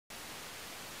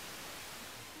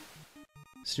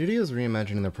Studios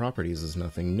reimagining their properties is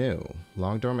nothing new.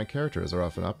 Long-dormant characters are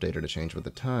often updated to change with the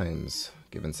times,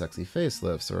 given sexy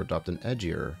facelifts, or adopt an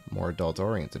edgier, more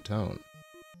adult-oriented tone.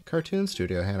 Cartoon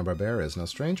studio Hanna-Barbera is no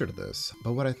stranger to this,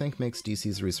 but what I think makes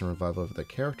DC's recent revival of their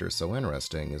characters so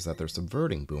interesting is that they're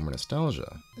subverting boomer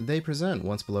nostalgia. They present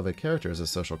once-beloved characters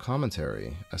as social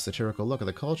commentary, a satirical look at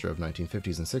the culture of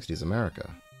 1950s and 60s America.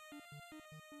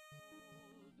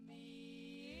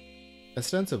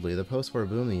 Ostensibly, the post-war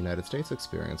boom the United States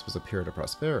experienced was a period of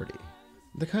prosperity.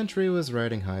 The country was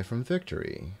riding high from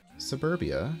victory,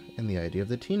 suburbia, and the idea of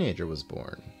the teenager was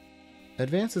born.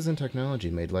 Advances in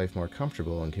technology made life more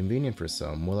comfortable and convenient for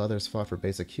some, while others fought for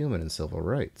basic human and civil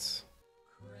rights.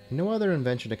 No other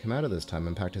invention to come out of this time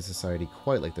impacted society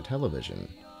quite like the television.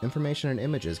 Information and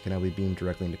images can now be beamed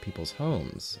directly into people's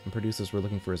homes, and producers were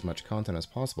looking for as much content as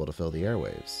possible to fill the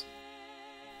airwaves.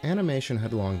 Animation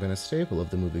had long been a staple of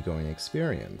the movie-going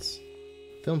experience.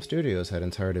 Film studios had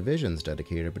entire divisions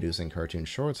dedicated to producing cartoon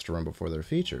shorts to run before their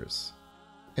features.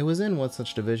 It was in one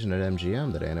such division at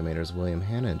MGM that animators William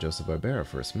Hanna and Joseph Barbera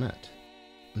first met.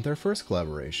 Their first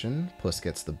collaboration, Puss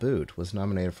Gets the Boot, was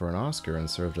nominated for an Oscar and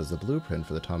served as the blueprint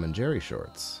for the Tom and Jerry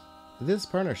shorts. This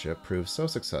partnership proved so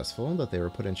successful that they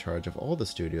were put in charge of all the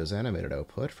studio's animated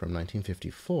output from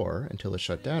 1954 until it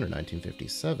shut down in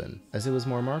 1957, as it was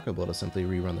more marketable to simply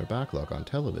rerun their backlog on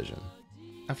television.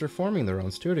 After forming their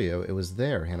own studio, it was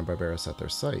there Hanna-Barbera set their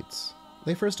sights.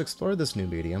 They first explored this new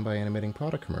medium by animating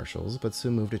product commercials, but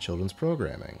soon moved to children's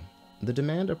programming. The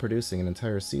demand of producing an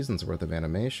entire season's worth of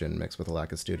animation mixed with a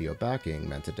lack of studio backing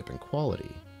meant a dip in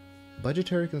quality.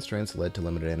 Budgetary constraints led to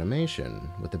limited animation,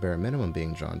 with the bare minimum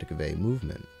being drawn to convey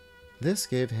movement. This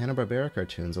gave Hanna-Barbera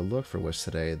cartoons a look for which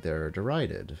today they're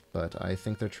derided, but I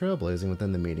think they're trailblazing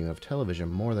within the medium of television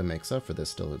more than makes up for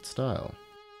this stilted style.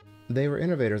 They were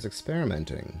innovators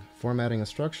experimenting, formatting a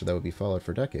structure that would be followed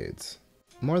for decades.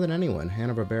 More than anyone,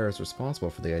 Hanna-Barbera is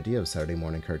responsible for the idea of Saturday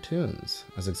morning cartoons,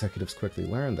 as executives quickly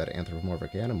learned that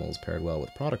anthropomorphic animals paired well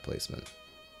with product placement.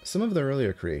 Some of their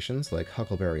earlier creations, like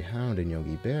Huckleberry Hound and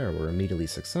Yogi Bear, were immediately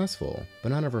successful, but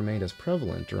none have remained as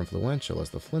prevalent or influential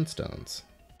as the Flintstones.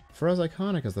 For as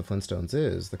iconic as the Flintstones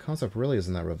is, the concept really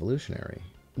isn't that revolutionary.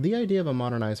 The idea of a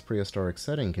modernized prehistoric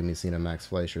setting can be seen in Max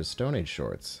Fleischer's Stone Age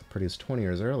shorts, produced 20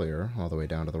 years earlier, all the way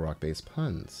down to the rock-based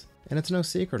puns. And it's no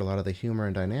secret a lot of the humor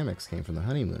and dynamics came from the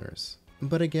Honeymooners.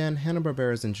 But again,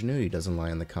 Hanna-Barbera's ingenuity doesn't lie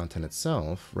in the content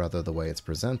itself, rather the way it's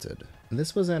presented.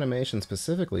 This was animation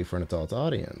specifically for an adult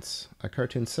audience, a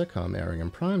cartoon sitcom airing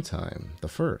in prime time, the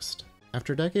first.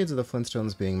 After decades of the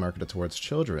Flintstones being marketed towards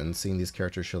children, seeing these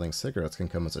characters shilling cigarettes can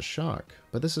come as a shock,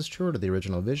 but this is truer to the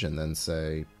original vision than,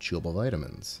 say, chewable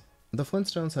vitamins. The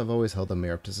Flintstones have always held a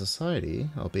mirror up to society,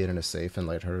 albeit in a safe and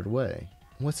lighthearted way.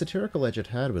 What satirical edge it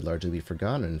had would largely be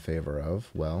forgotten in favor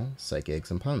of, well, psych eggs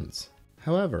and puns.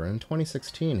 However, in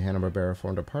 2016, Hanna-Barbera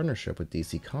formed a partnership with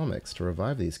DC Comics to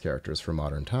revive these characters for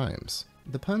modern times.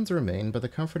 The puns remain, but the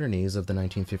comfort and ease of the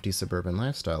 1950s suburban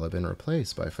lifestyle have been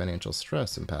replaced by financial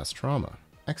stress and past trauma.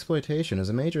 Exploitation is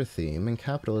a major theme, and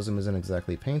capitalism isn't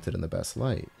exactly painted in the best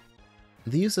light.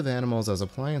 The use of animals as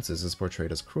appliances is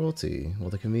portrayed as cruelty, while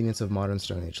the convenience of modern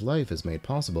Stone Age life is made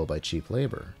possible by cheap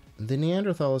labor. The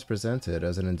Neanderthal is presented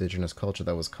as an indigenous culture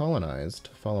that was colonized,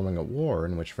 following a war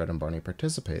in which Fred and Barney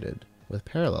participated, with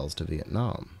parallels to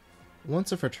Vietnam.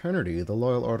 Once a fraternity, the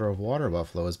Loyal Order of Water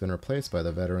Buffalo has been replaced by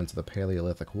the Veterans of the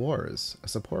Paleolithic Wars, a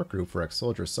support group for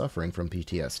ex-soldiers suffering from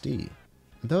PTSD.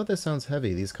 Though this sounds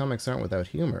heavy, these comics aren't without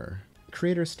humor.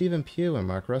 Creators Stephen Pugh and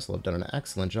Mark Russell have done an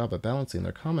excellent job at balancing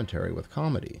their commentary with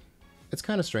comedy. It's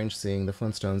kind of strange seeing the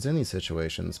Flintstones in these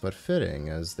situations, but fitting,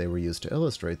 as they were used to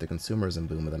illustrate the consumerism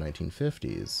boom of the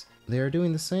 1950s. They are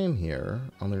doing the same here,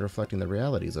 only reflecting the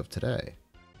realities of today.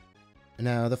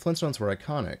 Now, the Flintstones were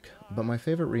iconic, but my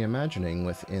favorite reimagining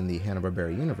within the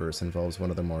Hanna-Barbera universe involves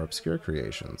one of the more obscure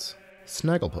creations,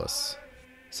 Snagglepuss.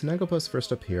 Snagglepuss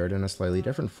first appeared in a slightly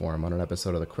different form on an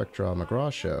episode of the Quick Draw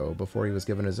McGraw Show before he was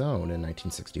given his own in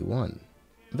 1961.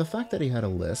 The fact that he had a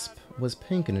lisp, was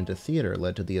pink and into theater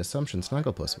led to the assumption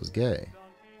Snagglepuss was gay.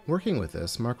 Working with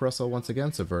this, Mark Russell once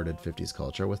again subverted 50s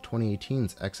culture with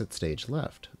 2018's Exit Stage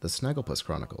Left, The Snagglepuss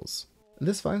Chronicles.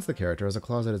 This finds the character as a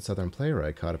closeted Southern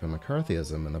playwright caught up in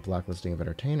McCarthyism and the blacklisting of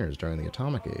entertainers during the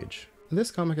Atomic Age. This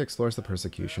comic explores the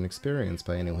persecution experienced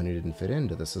by anyone who didn't fit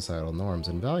into the societal norms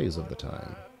and values of the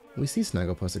time. We see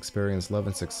Snagglepuss experience love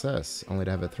and success, only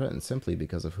to have it threatened simply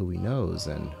because of who he knows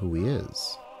and who he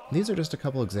is. These are just a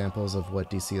couple examples of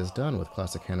what DC has done with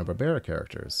classic Hanna-Barbera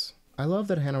characters. I love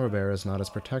that Hanna-Barbera is not as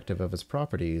protective of its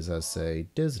properties as, say,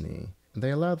 Disney.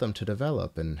 They allow them to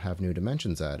develop and have new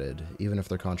dimensions added, even if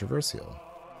they're controversial.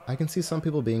 I can see some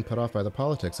people being put off by the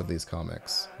politics of these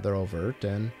comics. They're overt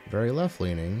and very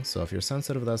left-leaning, so if you're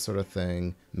sensitive to that sort of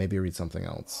thing, maybe read something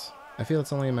else. I feel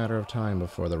it's only a matter of time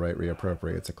before the right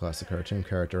reappropriates a classic cartoon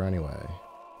character anyway.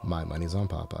 My money's on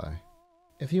Popeye.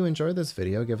 If you enjoyed this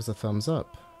video, give us a thumbs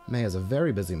up. May is a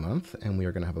very busy month, and we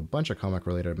are going to have a bunch of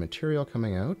comic-related material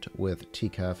coming out, with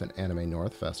TCAF and Anime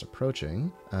North fast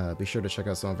approaching. Be sure to check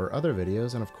out some of our other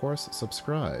videos, and of course,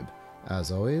 subscribe.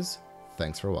 As always,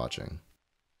 thanks for watching.